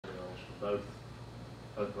both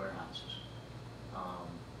warehouses.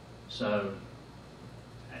 So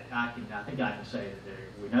I think I can say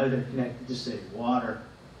that we know they're connected to city water.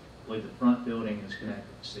 I believe the front building is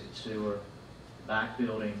connected to city sewer. The back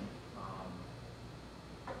building,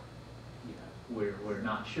 we're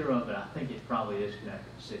not sure of, but I think it probably is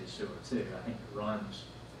connected to city sewer too. I think it runs.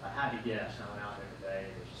 I had to guess. I went out there today.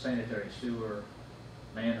 There's a sanitary sewer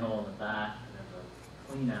manhole in the back, and there's a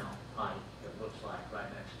clean out pipe that looks like right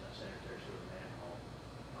next to that sanitary sewer manhole.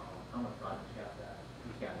 I don't know if Roger's got that.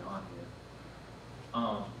 He's got it on here.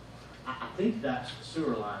 I think that's the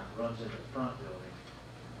sewer line that runs into the front building.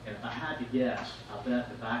 And if I had to guess, I bet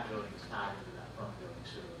the back building is tied into that front building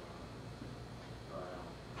sewer line. But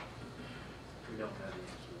we don't know the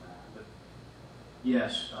answer to that. But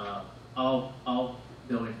yes, all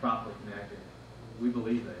buildings properly connected. We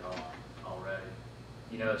believe they are already.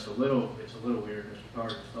 You know, it's a little weird. Mr.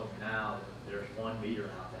 Carter just told me now that there's one meter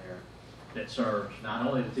out there that serves not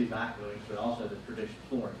only the two back buildings, but also the traditional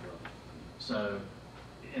flooring building. So,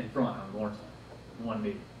 in front on Gornto, 1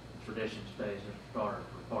 meter. Tradition stays Mr. Carter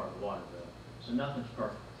for part of the water bill. So nothing's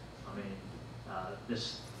perfect. I mean,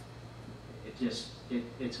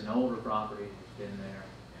 it's an older property. It's been there,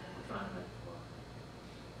 and we're trying to make it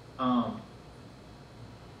work.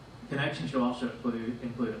 Connection should also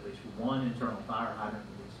include at least one internal fire hydrant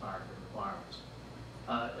that meets fire code requirements.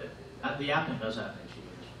 The applicant does have an issue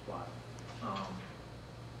with this requirement.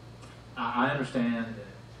 I understand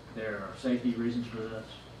that there are safety reasons for this.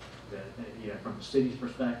 That from the city's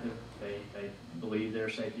perspective, they believe there are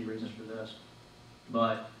safety reasons for this.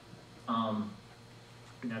 But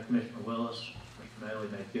Commissioner Willis, Mr. Bailey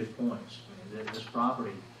made good points. I mean, this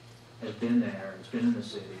property has been there. It's been in the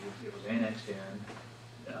city. It was annexed in.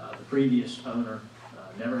 The previous owner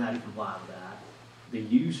never had to comply with that. The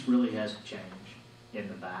use really hasn't changed in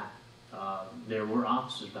the back. There were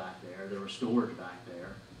offices back there. There was storage back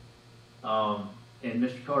there. And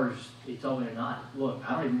Mr. Carter, he told me tonight, look,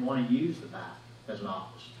 I don't even want to use the back as an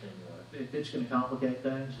office anymore. If it's going to complicate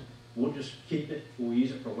things, we'll just keep it. We'll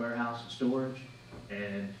use it for warehouse and storage.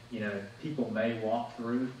 And, people may walk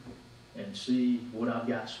through and see what I've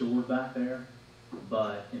got stored back there.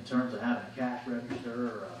 But in terms of having a cash register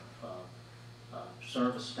or a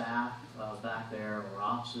service staff back there or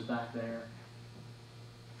offices back there,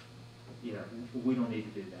 we don't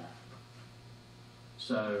need to do that.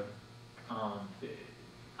 So,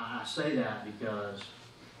 I say that because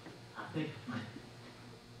I think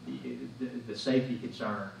the safety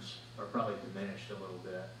concerns are probably diminished a little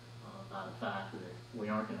bit by the fact that we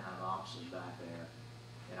aren't going to have offices back there.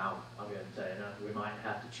 And I'll be able to tell you, we might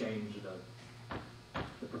have to change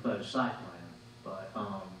the proposed site plan, but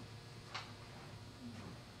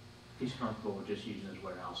he's comfortable with just using his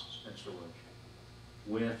warehouses and storage,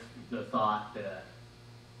 with the thought that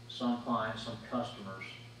some clients, some customers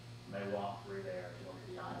may walk through there to look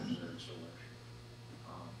at the items that are in storage.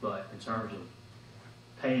 But in terms of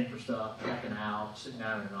paying for stuff, checking out, sitting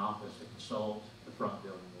down in an office to consult, the front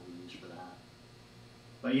building will be used for that.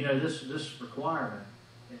 But this requirement,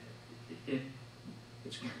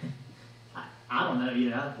 it's I don't know,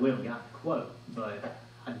 we haven't got the quote, but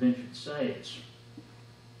I'd venture to say it's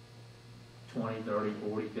 $20,000, $30,000,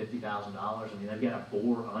 $40,000, $50,000. I mean, they've got a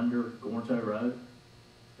bore under Gornto Road.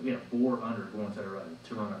 They've got a bore under Gornto Road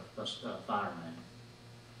to run a fire main,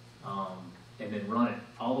 and then run it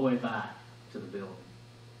all the way back to the building.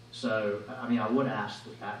 So, I mean, I would ask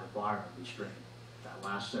that requirement be stricken, that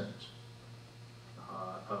last sentence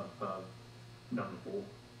of number 4.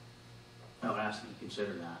 I would ask that you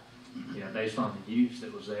consider that. Based on the use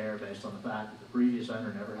that was there, based on the fact that the previous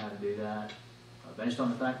owner never had to do that, based on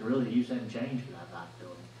the fact that really the use hadn't changed for that back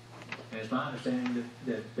building. And it's my understanding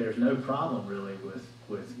that there's no problem really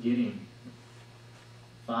with getting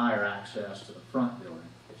fire access to the front building.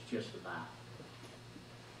 It's just the back.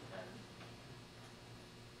 And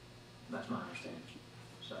that's my understanding.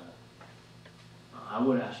 So I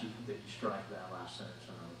would ask you that you strike that last sentence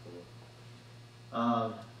in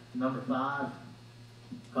number 4. Number 5,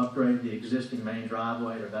 upgrade the existing main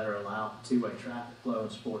driveway to better allow two-way traffic flow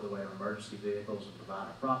and support the way of emergency vehicles and provide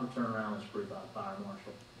a proper turnaround as approved by the fire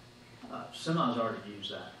marshal. Semis already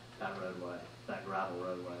use that roadway, that gravel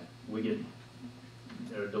roadway. We get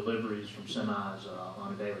deliveries from semis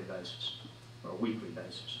on a daily basis or a weekly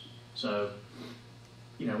basis. So,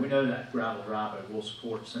 we know that gravel driveway will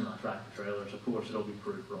support semi-tractor trailers. Of course, it'll be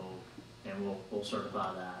proof rolled, and we'll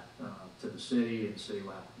certify that to the city, and the city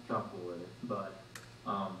will have to be comfortable with it. But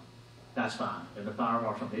that's fine. And the fire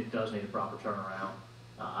marshal, it does need a proper turnaround.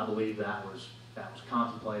 I believe that was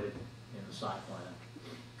contemplated in the site plan.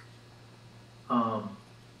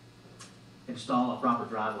 install a proper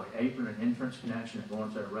driveway apron and entrance connection at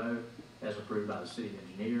Gornto Road as approved by the city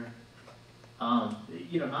engineer.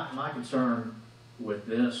 You know, my concern with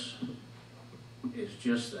this is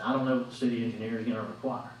just that I don't know what the city engineer is going to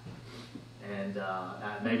require. And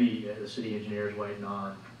maybe the city engineer is waiting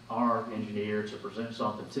on our engineer to present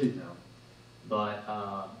something to them. But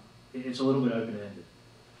it's a little bit open-ended.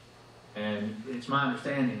 And it's my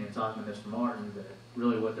understanding in talking to Mr. Martin that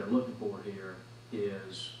really what they're looking for here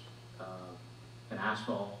is an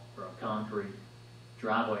asphalt or a concrete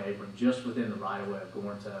driveway apron just within the right-of-way of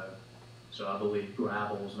Gornto. So I believe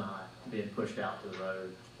gravel's not being pushed out to the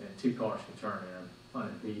road and 2 cars can turn in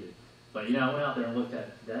unimpeded. But you know, I went out there and looked at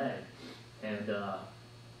it today, and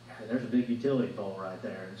there's a big utility pole right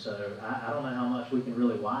there. And so I don't know how much we can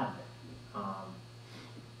really widen it.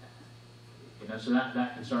 You know, so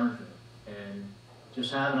that concerns me. And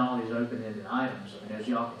just having all these open-ended items, I mean, as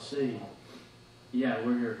y'all can see, yeah,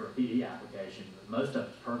 we're here for a PD application, but most of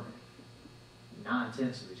it's permanent.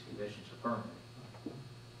 9/10 of these conditions are permanent.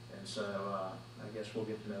 And so I guess we'll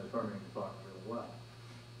get to know the permitting department really well.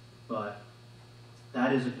 But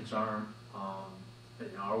that is a concern. You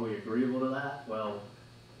know, are we agreeable to that? Well,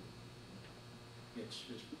 it's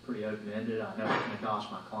pretty open-ended. I know it's going to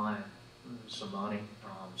cost my client some money.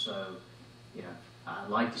 So, you know, I'd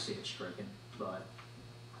like to see it stricken, but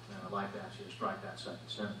you know, I'd like to actually strike that second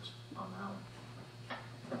sentence on that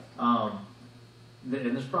one.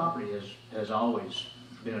 And this property has always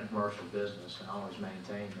been a commercial business and always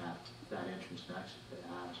maintained that entrance and exit that it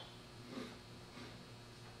has.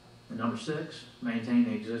 And number 6, maintain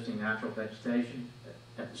the existing natural vegetation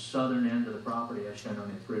at the southern end of the property as shown on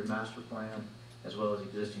the approved master plan, as well as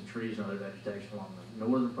existing trees and other vegetation along the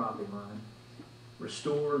northern property line.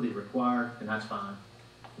 Restore the required, and that's fine,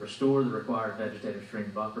 restore the required vegetative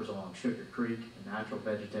stream buffers along Sugar Creek and natural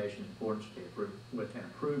vegetation in accordance with an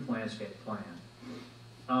approved landscape plan.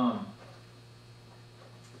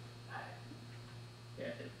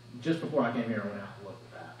 Just before I came here, I went out and looked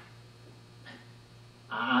at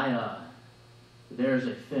that. There's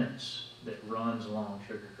a fence that runs along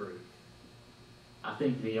Sugar Creek. I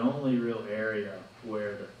think the only real area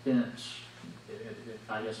where the fence,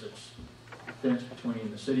 I guess it's a fence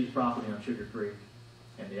between the city's property on Sugar Creek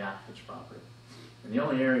and the applicant's property. And the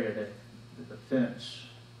only area that the fence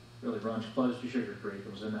really runs close to Sugar Creek,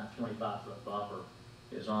 it was in that 25-foot buffer,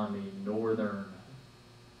 is on the northern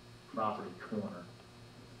property corner.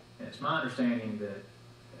 And it's my understanding that,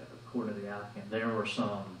 according to the applicant, there were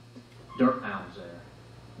some dirt mounds there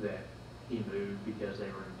that he moved because they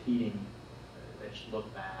were impeding, they just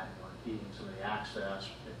looked bad and were impeding some of the access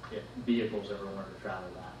if vehicles ever wanted to travel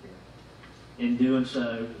back here. In doing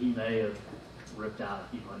so, he may have ripped out a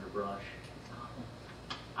few underbrush.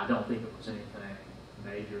 I don't think it was anything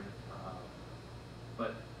major.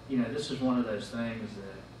 But, you know, this is one of those things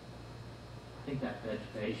that I think that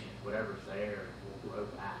vegetation, whatever's there, will grow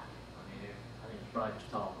back. I think it's probably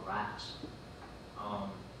just tall grass.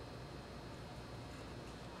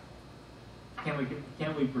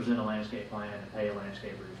 Can we present a landscape plan and pay a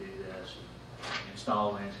landscaper to do this and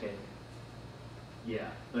install landscaping?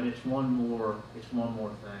 Yeah, but it's one more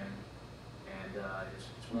thing, and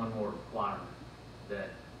it's one more requirement that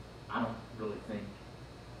I don't really think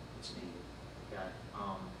it's needed. Okay.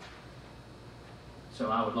 So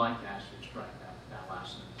I would like to actually strike that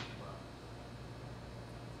last sentence as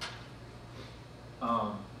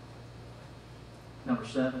well. Number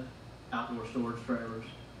 7, outdoor storage trailers.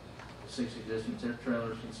 6 existing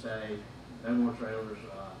trailers can stay. No more trailers.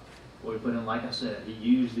 What we put in, like I said, he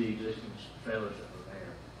used the existing trailers that were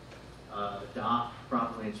there. The dock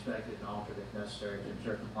properly inspected and altered if necessary to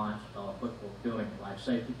ensure compliance with all applicable building and life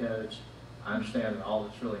safety codes. I understand that all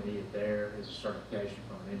that's really needed there is a certification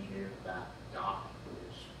from an engineer that that dock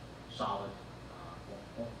is solid,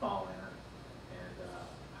 won't fall in it, and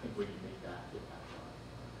I think we can meet that.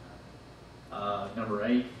 Number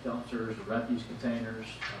 8, dumpsters or refuse containers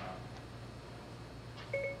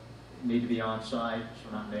need to be on site so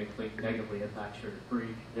not negatively impact Sugar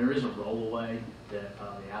Creek. There is a rollaway that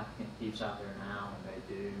the applicant keeps out there now, and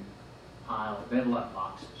they have a lot of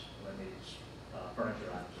boxes when these furniture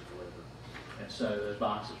items are delivered. And so those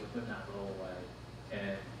boxes are put in that rollaway,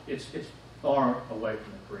 and it's far away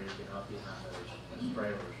from the creek and up behind those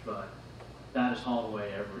trailers, but that is hauled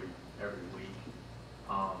away every week.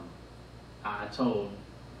 I told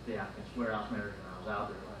the applicant's warehouse manager when I was out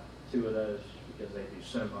there, 2 of those, because they do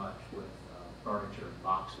so much with furniture and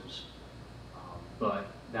boxes. But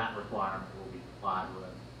that requirement will be complied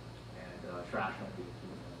with, and trash won't be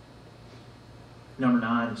accumulated. Number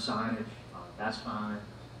 9, signage. That's fine.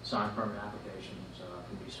 Sign permit applications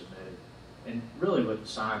can be submitted. and really with the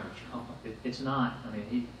signage, it's not, I mean,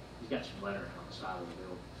 he's got some lettering on the side of the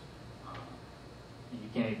building. And you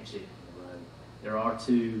can't even see it from the road. There are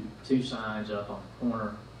two signs up on the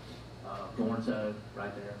corner of Gornto,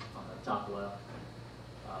 right there on the top left,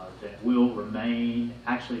 that will remain.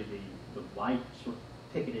 Actually, the white sort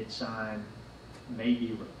of picketed sign may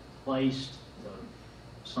be replaced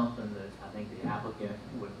to something that I think the applicant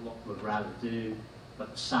would rather do,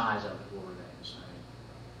 but the size of it will remain the same.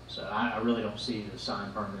 So I really don't see the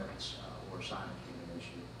sign permits or signage being an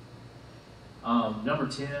issue. Number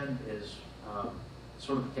 10 is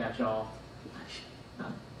sort of a catch-all.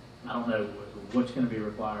 I don't know what's going to be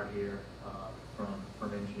required here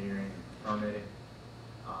from engineering and permitting.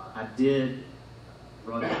 I did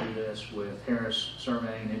run through this with Harris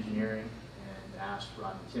Surveying and Engineering and asked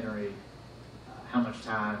Rodney Tenery how much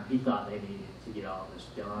time he thought they needed to get all this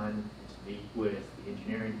done and to meet with the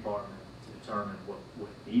engineering department to determine what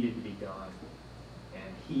needed to be done.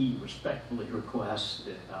 And he respectfully requests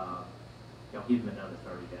that give him another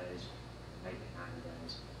 30 days, maybe 90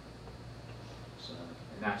 days. So,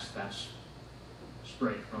 and that's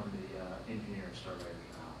straight from the engineering surveyor's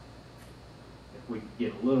mouth. If we could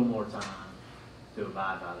get a little more time to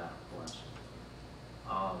abide by that request.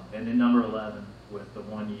 And then number 11, with the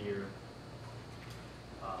 1 year,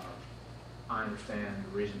 I understand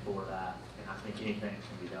the reason for that, and I think anything that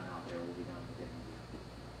can be done out there will be done within a year.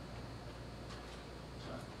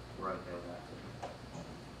 So we're okay with that.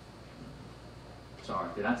 Sorry,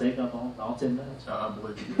 did I take up all 10 minutes? I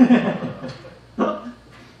believe you did.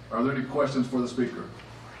 Are there any questions for the speaker?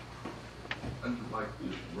 I'd like to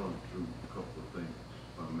just run through a couple of things,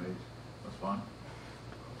 if I may. That's fine.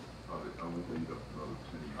 I won't leave up another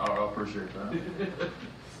 10 years. I appreciate that.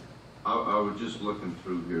 I was just looking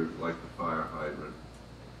through here, like the fire hydrant.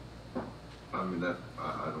 I mean, I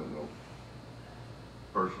don't know.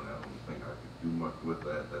 Personally, I don't think I could do much with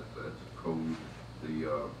that. That's a code.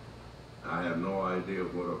 I have no idea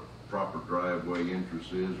what a proper driveway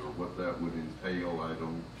entrance is or what that would entail.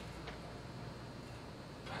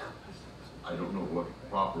 I don't know what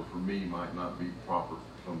proper for me might not be proper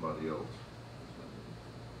for somebody else.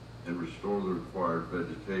 And restore the required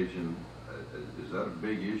vegetation. Is that a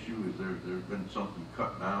big issue? Is there's been something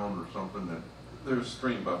cut down or something that? There's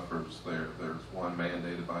stream buffers there. There's one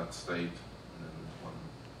mandated by the state, and then there's one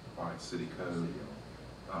by city code.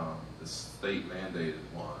 The state mandated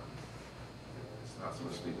one. It's not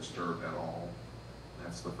supposed to be disturbed at all.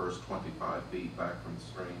 That's the first 25 feet back from the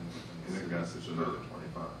stream. And I guess it's another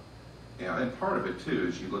 25. Yeah, and part of it too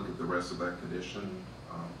is you look at the rest of that condition,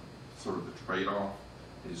 sort of the trade-off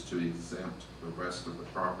is to exempt the rest of the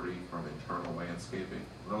property from internal landscaping.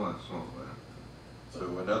 Well, that's not that.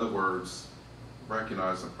 So in other words,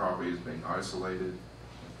 recognize the property as being isolated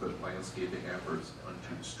and put landscaping efforts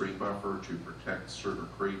onto the stream buffer to protect Sugar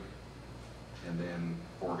Creek and then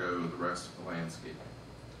forego the rest of the landscaping.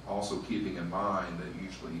 Also keeping in mind that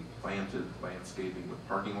usually planted landscaping with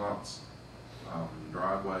parking lots,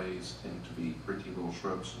 driveways tend to be pretty little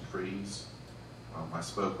shrubs and trees. I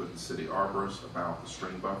spoke with the city arborist about the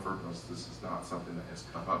stream buffer because this is not something that has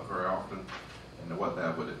come up very often and what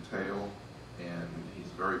that would entail. And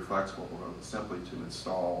he's very flexible, simply to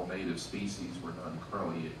install native species where none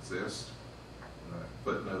currently exist.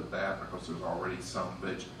 Footnote that because there's already some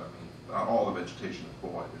not all the vegetation is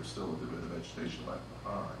void, there's still a good bit of vegetation left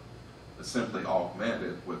behind. But simply augment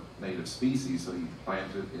it with native species so you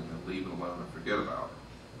plant it and then leave it alone and forget about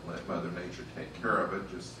it. Let Mother Nature take care of it,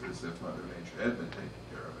 just as if Mother Nature had been taking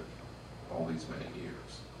care of it all these many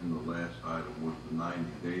years. And the last item was the 90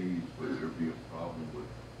 days. Would there be a problem with?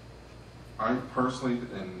 I personally,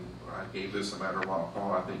 and I gave this a matter of law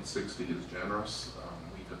call, I think 60 is generous.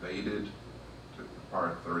 We debated to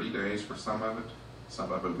require 30 days for some of it.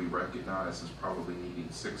 Some of it we recognize as probably needing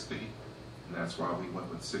 60, and that's why we went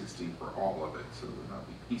with 60 for all of it, so it would not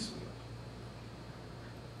be piecemeal.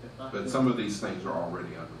 But some of these things are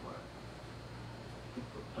already underway.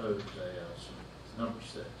 Propose number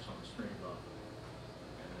 6 on the stream buffer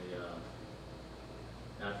and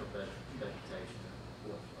the natural vegetation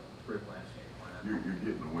with fruit landscape plan. You're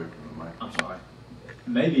getting away from the mic. I'm sorry.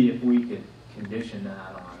 Maybe if we could condition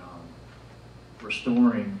that on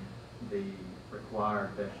restoring the required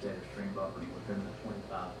vegetative stream buffers within the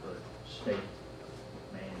 25-foot state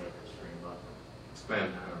mandated stream buffer.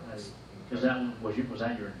 Expand. Because was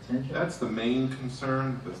that your intention? That's the main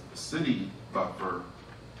concern. The city buffer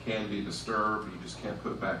can be disturbed. You just can't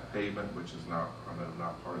put back pavement, which is not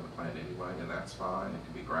part of the plan anyway, and that's fine. It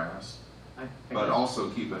can be grass. But also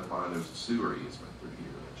keep in mind there's a sewer easement through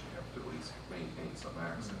here that you have to at least maintain some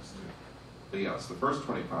access to. But yes, the first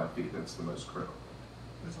 25 feet, that's the most critical.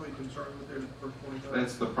 That's all you're concerned with there, the first 25?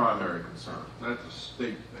 That's the primary concern. That's a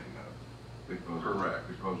state thing, because. Correct.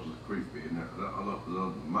 Because of the creek being there.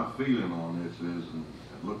 My feeling on this is, and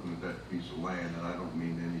looking at that piece of land, and I don't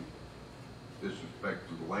mean any disrespect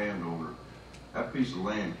to the landowner, that piece of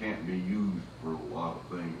land can't be used for a lot of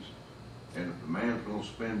things. And if the man's gonna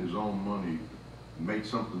spend his own money, make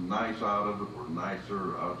something nice out of it, or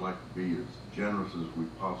nicer, I would like to be as generous as we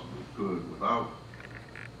possibly could without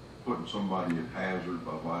putting somebody at hazard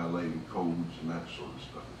by violating codes and that sort of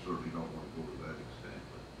stuff. I certainly don't want to go to that extent,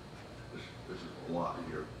 but this is a lot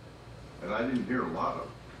here. And I didn't hear a lot of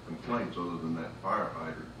complaints other than that fire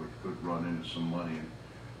hydrant, which could run into some money. And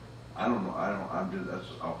I don't know, that's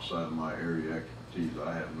outside of my area expertise.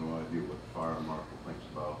 I have no idea what the fire marshal thinks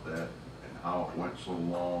about that and how it went so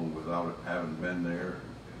long without it having been there.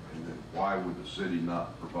 And then why would the city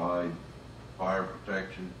not provide fire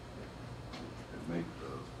protection and make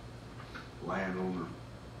the landowner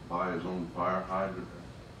buy his own fire hydrant?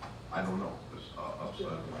 I don't know. It's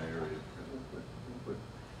outside of my area.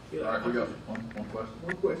 Yeah, All right, we got one question.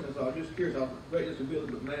 One question is, I'm just curious, I'll rate this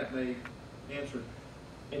ability, but Matt may answer it.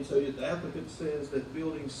 And so if the applicant says that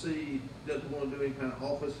building C doesn't want to do any kind of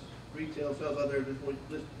office retail sales out there, just want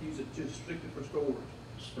to use it just strictly for storage.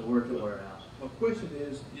 Storage or warehouse. My question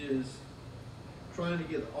is trying to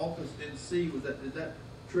get office in C, does that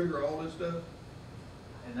trigger all this stuff?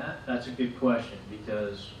 And that's a good question,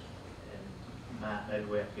 because, and Matt, maybe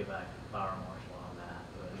we have to get back to the fire marshal on that,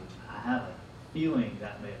 but I have a feeling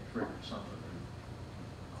that may have triggered something.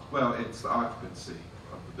 Well, it's the occupancy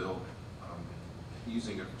of the building.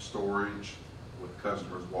 Using it for storage with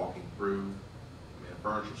customers walking through. I mean, a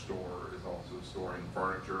furniture store is also storing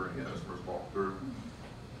furniture and customers walk through.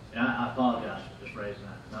 And I apologize for just raising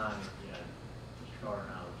that tonight. Mr. Carter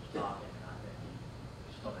and I were just talking, and I think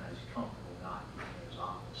he's told me he's comfortable not using his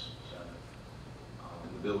office. So,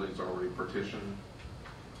 The building's already partitioned.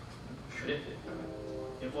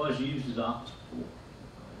 it was used as office before.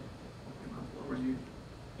 What were you?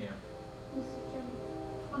 Yeah.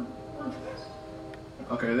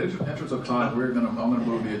 Okay, in the interest of time, I'm gonna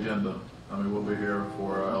move the agenda. I mean, we'll be here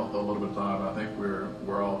for a little bit of time. I think we're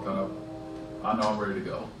all kind of, I know I'm ready to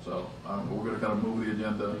go. So we're gonna kind of move the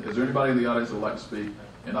agenda. Is there anybody in the audience that would like to speak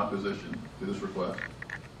in opposition to this request?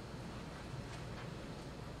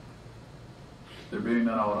 There being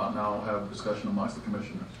none, I'll now have a discussion amongst the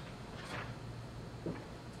commissioners.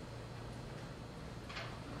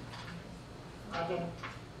 I don't,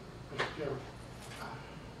 Mr. Chairman,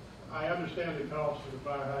 I understand the cost of the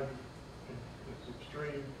fire hydrant. It's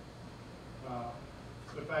extreme.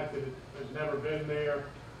 The fact that it has never been there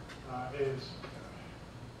is,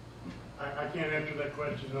 I can't answer that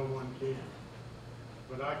question, no one can.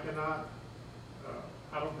 But I cannot,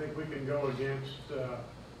 I don't think we can go against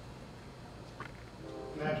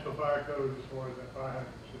National Fire Code as far as that fire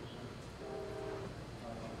hydrant system.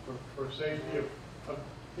 For safety of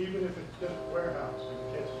even if it's just a warehouse and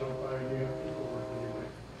it catches on fire, you have people working in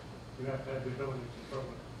there. You have to have the ability to control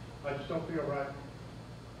it. I just don't feel right.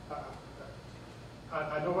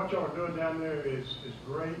 I know what y'all are doing down there is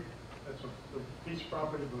great. That's the piece of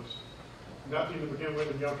property was nothing to begin with,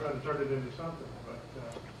 and y'all trying to turn it into something. But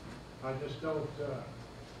I just don't.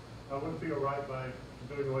 I wouldn't feel right by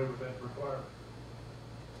doing away with that requirement.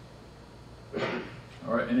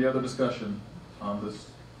 All right, any other discussion on this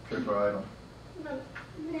particular item? No,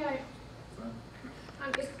 may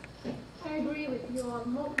I agree with you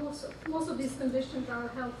on most of these conditions are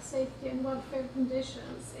health, safety, and welfare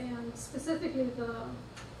conditions, and specifically the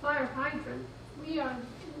fire hydrant. I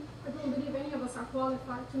don't believe any of us are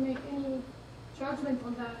qualified to make any judgment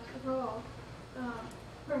on that at all.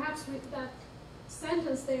 Perhaps with that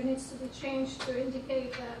sentence there needs to be changed to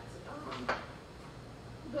indicate that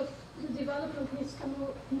the development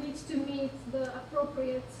needs to meet the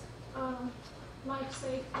appropriate life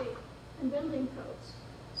safety and building codes.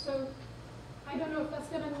 So I don't know if that's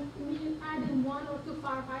going to mean adding 1 or 2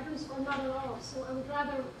 fire hydrants or not at all. So I would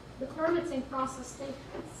rather the permitting process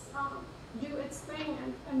do its thing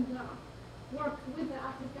and work with the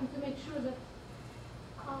applicant to make sure that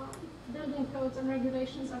building codes and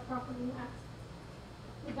regulations are properly met.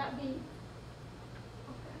 Would that be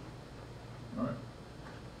okay? All right.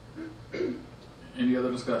 Any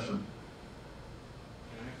other discussion?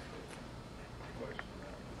 Question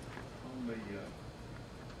on the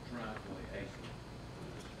driveway apron.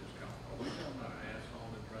 Are we talking about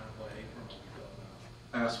asphalt and driveway apron?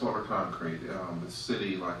 Asphalt or concrete. The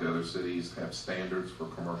city, like other cities, have standards for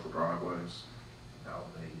commercial driveways, how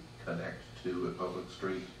they connect to a public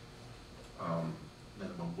street,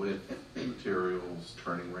 minimum width, materials,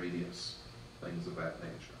 turning radius, things of that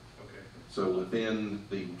nature. Okay. So within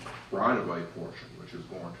the right-of-way portion, which is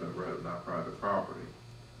Gornto Road, not private property,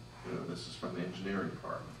 this is from the engineering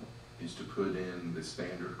department, is to put in the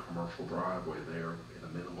standard commercial driveway there in a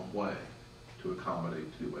minimum way to accommodate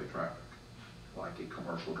two-way traffic, like a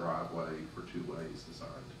commercial driveway for two ways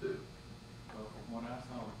designed to do. Well, from what I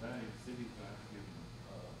saw today, the city's going to give them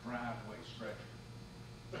a driveway stretcher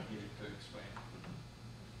to get it to expand.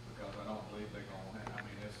 Because I don't believe they're going to have, I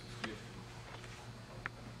mean, this is just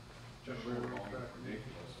short on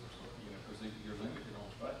ridiculous, or so, because you're limited on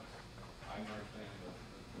space. I can understand that,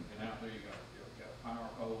 and out there you got power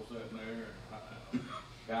poles sitting there, and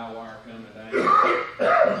guy wire coming down.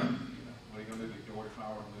 What are you gonna do, get Georgia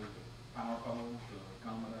Power to move the power poles to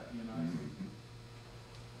accommodate,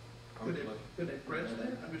 Could they press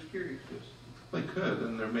that? I'm just curious. They could,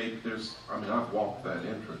 and I've walked that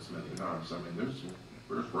entrance many times. I mean, there's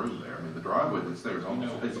room there. I mean, the driveway that's there is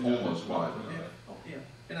almost wide enough.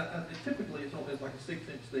 Yeah, and typically it's like a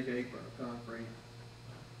 6-inch thick apron of concrete,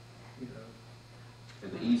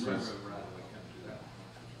 And the easements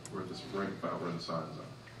where the signs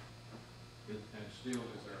are. And still,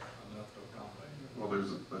 is there enough to accommodate? Well,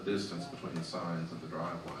 there's a distance between the signs and the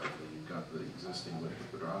driveway, and you've got the existing width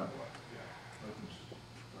of the driveway.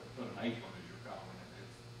 Put an apron as you're calling it.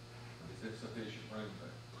 Is it sufficient room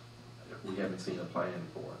there? We haven't seen a plan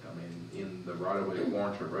for it. I mean, in the right-of-way of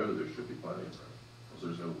Warrington Road, there should be plenty of room, because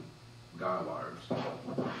there's no guy wires.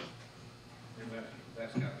 And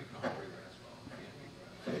that's got to be concrete or asphalt.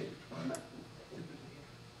 Hey,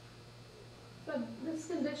 But this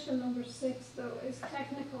condition number 6, though, is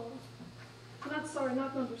technical.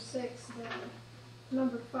 Not number 6, the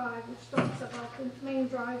number 5, which talks about the main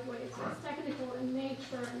driveways. Right. It's technical in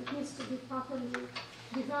nature and it needs to be properly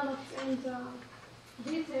developed and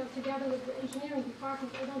detailed together with the engineering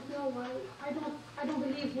department. I don't know why. I don't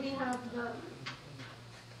believe we have the.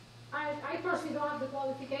 I personally don't have the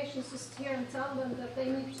qualifications to sit here and tell them that they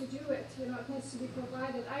need to do it. It needs to be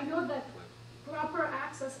provided. I know that proper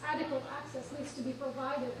access, adequate access needs to be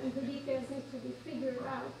provided, and the details need to be figured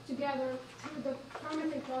out together through the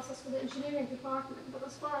permitting process for the engineering department. But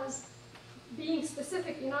as far as being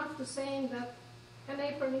specific enough to saying that an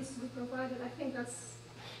apron needs to be provided, I think that's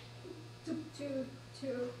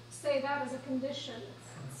to say that as a condition.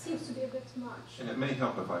 It seems to be a bit much. and it may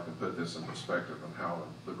help if I can put this in perspective on how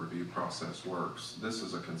the review process works. This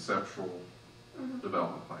is a conceptual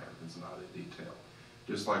development plan. It's not in detail.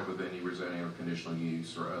 Just like with any rezoning or conditional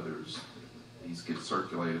use or others, these get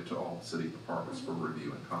circulated to all city departments for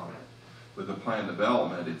review and comment. With the plan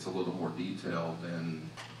development, it's a little more detailed than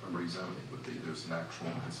a rezoning would be. There's an actual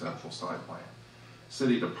conceptual site plan.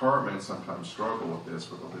 City departments sometimes struggle with this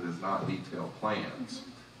because it is not detailed plans,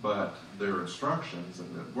 but their instructions,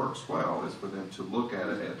 and it works well, is for them to look at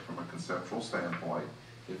it from a conceptual standpoint.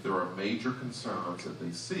 If there are major concerns that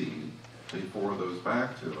they see, they forward those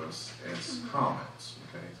back to us as comments,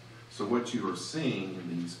 okay? So what you are seeing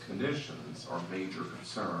in these conditions are major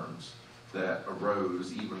concerns that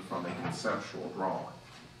arose even from a conceptual drawing,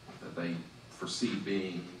 that they foresee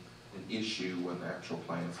being an issue when the actual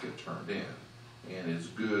plans get turned in. And it's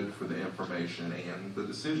good for the information and the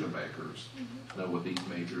decision makers to know what these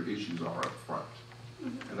major issues are up front.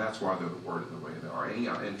 And that's why they're worded the way they are.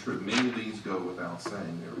 And true, many of these go without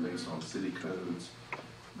saying. They're based on city codes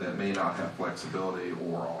that may not have flexibility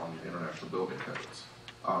or on international building codes.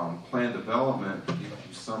 Plan development gives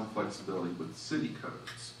you some flexibility with city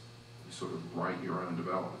codes. You sort of write your own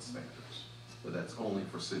development standards, but that's only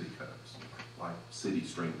for city codes, like city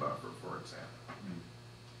stream buffer, for example.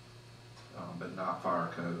 But not fire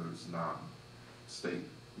codes, not state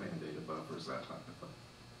mandated buffers, that type of thing.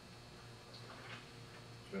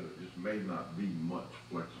 So there just may not be much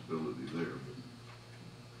flexibility there,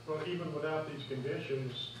 but Well, even without these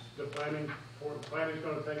conditions, the planning's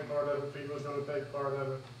gonna take part of it, FEMA's gonna take part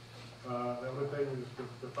of it. The only thing is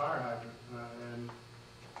the fire hydrant, and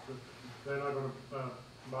they're not gonna,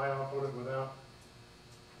 buy off on it without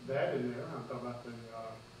that in there. I'm talking about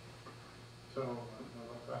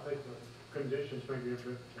I think the conditions may be a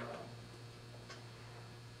bit,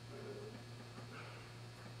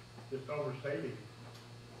 just overstating.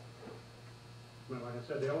 Well, like I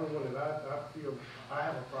said, the only one that I feel I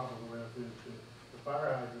have a problem with is the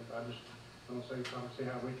fire hydrant. I don't see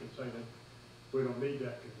how we can say that we don't need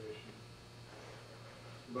that condition.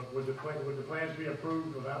 But would the plans be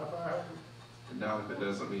approved without a fire hydrant? Now, if it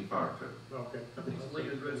doesn't meet fire code. Okay. I think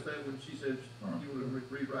Selena addressed that when she said you want to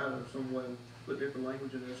rewrite it some way, put different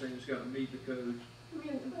language in there saying it's got to meet the codes. I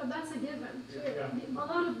mean, but that's a given. Yeah.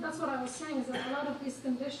 That's what I was saying, is that a lot of these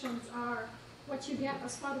conditions are what you get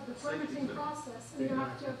as part of the permitting process, and you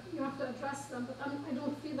have to address them, but I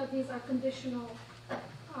don't feel that these are conditional,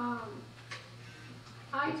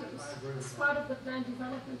 items as part of the plan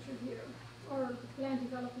development review, or the plan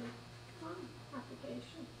development,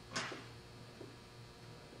 application.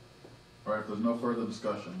 All right, if there's no further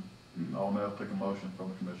discussion, I'll now take a motion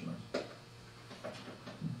from the commissioners.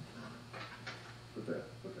 Put that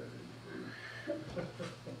in.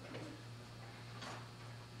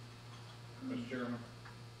 Mr. Chairman,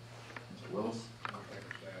 Mr. Willis? I'll take a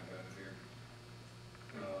stab at it here.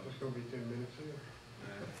 It's gonna be 10 minutes here.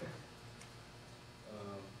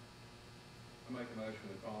 I make a motion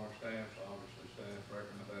with all our staff's, obviously staff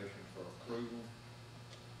recommendation for approval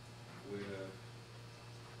with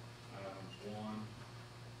items 1,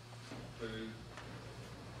 2,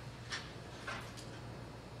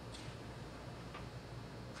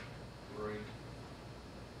 3,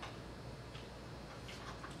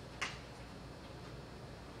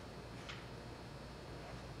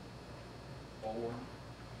 4,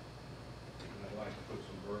 and I'd like to put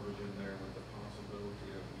some verbiage in there with the possibility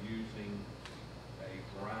of using a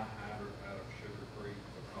dry hydrant out of Sugar Creek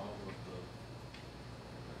because of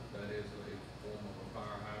that is a form of a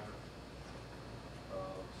fire hydrant.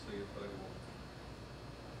 See if they will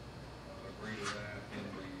agree to that in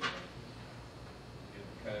the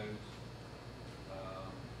codes.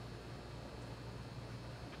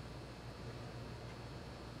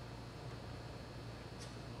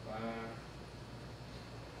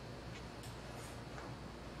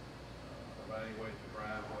 Evaluate the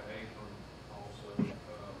driveway apron also.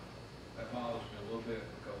 That bothers me a little bit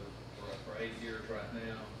because for 8 years right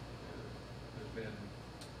now, there's been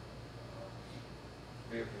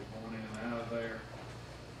vehicles going in and out of there.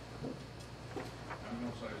 I'm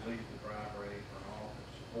going to say leave the driveway apron off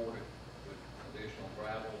and support it with additional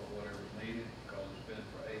gravel or whatever is needed because it's been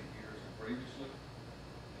for 8 years and previously.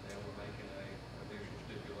 And then we're making a additional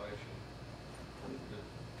stipulation to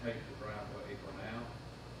take the driveway apron out.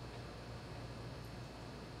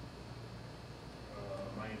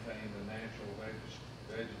 Maintain the natural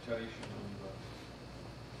vegetation on the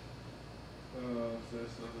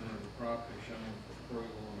property shown for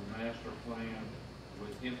approval on the master plan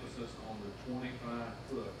with emphasis on the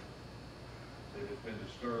 25-foot that has been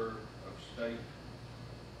disturbed of state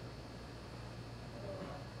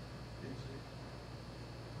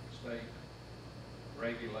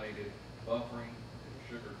regulated buffering in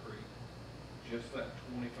Sugar Creek. Just that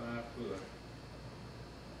 25-foot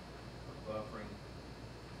of buffering,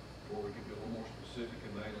 or we could be a little more specific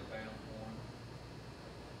and nail it down for them.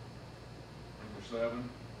 Number 7,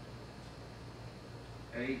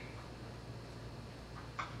 8,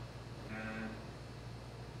 9,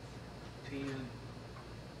 10,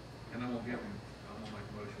 and I'm gonna make a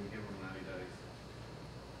motion, we give them 90 days.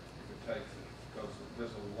 If it takes it, because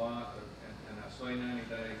there's a lot of, and I say 90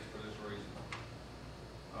 days for this reason.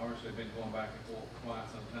 Obviously, been going back and forth for quite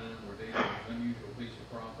some time. We're dealing with an unusual piece of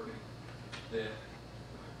property that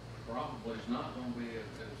probably is not going to be as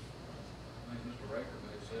I think Mr. Raker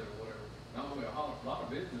may have said or whatever, not going to be a lot of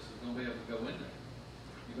business is going to be able to go in there.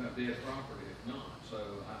 You're going to have dead property if not.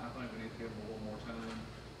 So I think we need to give them a little more time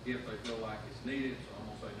if they feel like it's needed. So I'm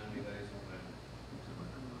going to say 90 days on that.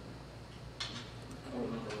 Or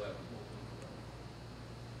number 11.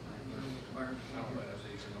 I don't think that's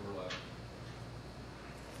easy, number 11.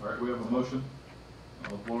 All right, we have a motion on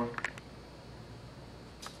the floor.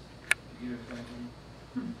 You have anything?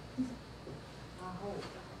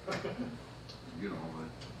 You know, but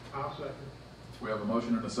I'll second. We have a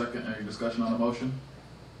motion and a second. Any discussion on the motion?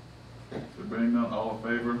 There being none, all in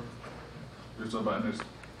favor? Do so by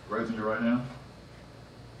raising your right hand.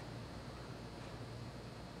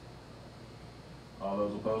 All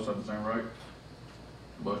those opposed have the same right.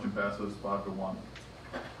 The motion passes 5-1.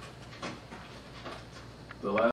 The last